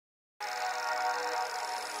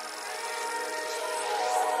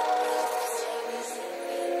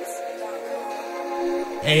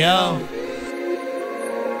Ayo.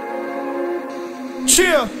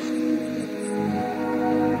 Chill.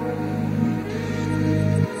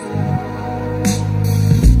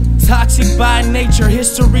 Toxic by nature,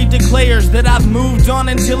 history declares that I've moved on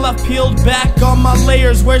until I've peeled back all my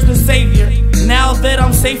layers. Where's the savior? Now that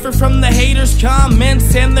I'm safer from the haters'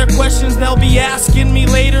 comments and their questions they'll be asking me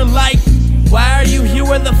later, like, why are you here?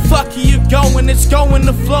 Where the fuck are you going? It's going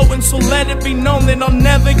to flowing, so let it be known that I'll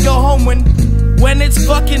never go home when it's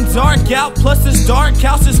fucking dark out. Plus this dark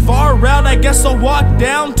house is far out. I guess I'll walk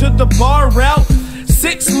down to the bar route,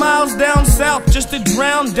 6 miles down south, just to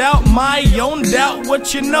drown out my own doubt.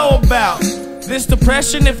 What you know about this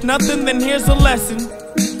depression? If nothing, then here's a lesson.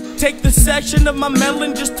 Take the section of my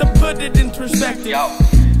melon just to put it in perspective. Yo,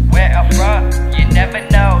 where I'm from, you never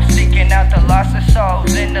know. Seeking out the lost of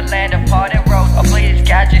souls in the land of parted roads. Oh please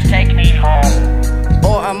God, just take me home.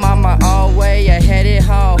 Or I'm on my own way, I headed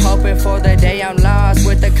home, hoping for the day I'm lost,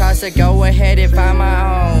 with the cost to go ahead and find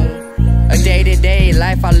my own. A day-to-day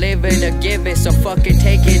life, I live it or give it, so fuck it,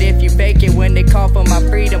 take it if you fake it. When they call for my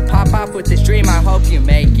freedom, pop off with this dream, I hope you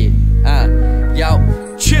make it.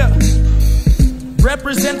 Yo, chill.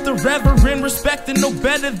 Represent the reverend, respecting no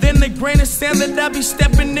better than the grain of sand that I be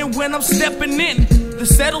stepping in when I'm stepping in. The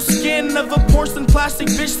settled skin of a porcelain plastic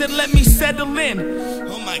bitch that let me settle in.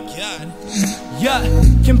 Oh my god. Yeah,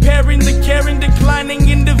 comparing the caring, declining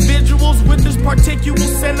individuals with this particular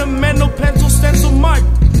sentimental pencil stencil mark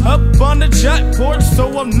up on the jot board,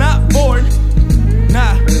 so I'm not bored.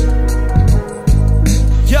 Nah.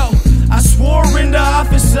 Yo, I swore in the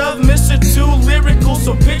office of Mr. Too Lyrical,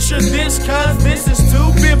 so picture this, cause this is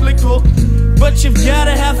too biblical. But you've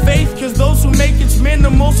gotta have faith, cause those who make it's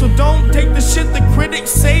minimal, so don't take the shit the critics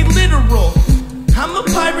say literal. I'm a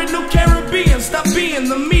pirate, no Caribbean, stop being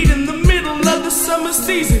the meat in the middle of the summer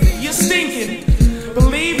season. You're stinking.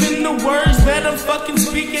 Believe in the words that I'm fucking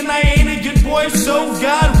speaking. I ain't a good boy, so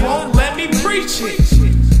God won't let me preach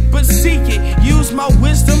it. But seek it, use my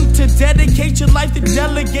wisdom to dedicate your life to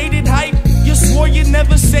delegated hype. You swore you'd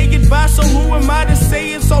never say goodbye, so who am I to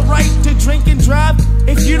say it's alright to drink and drive?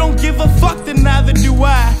 If you don't give a fuck, then neither do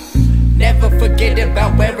I. Never forget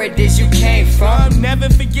about where it is you came from. Never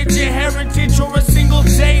forget your heritage or a single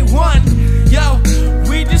day one. Yo,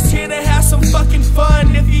 we just here to have some fucking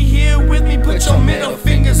fun. If you're here with me, put your middle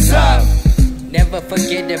fingers up. Never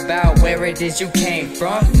forget about where it is you came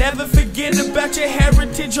from. Never forget about your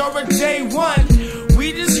heritage or a day one.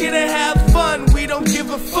 We just here to have fun, we don't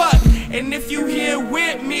give a fuck. And if you here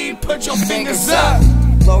with me, put your fingers up.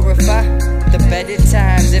 Glorify the better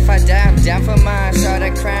times. If I die, I'm down for mine. Start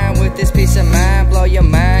a crime with this peace of mind. Blow your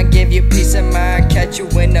mind, give you peace of mind. Catch you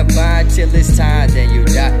in the bind till it's time, then you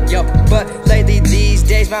die. Yo, but lately these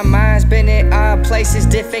days my mind's been in odd places,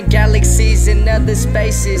 different galaxies and other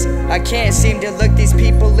spaces. I can't seem to look these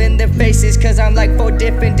people in the faces, cause I'm like 4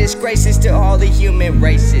 different disgraces to all the human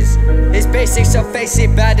races. It's basic, so face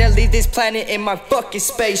it, better leave this planet in my fucking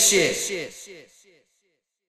spaceship.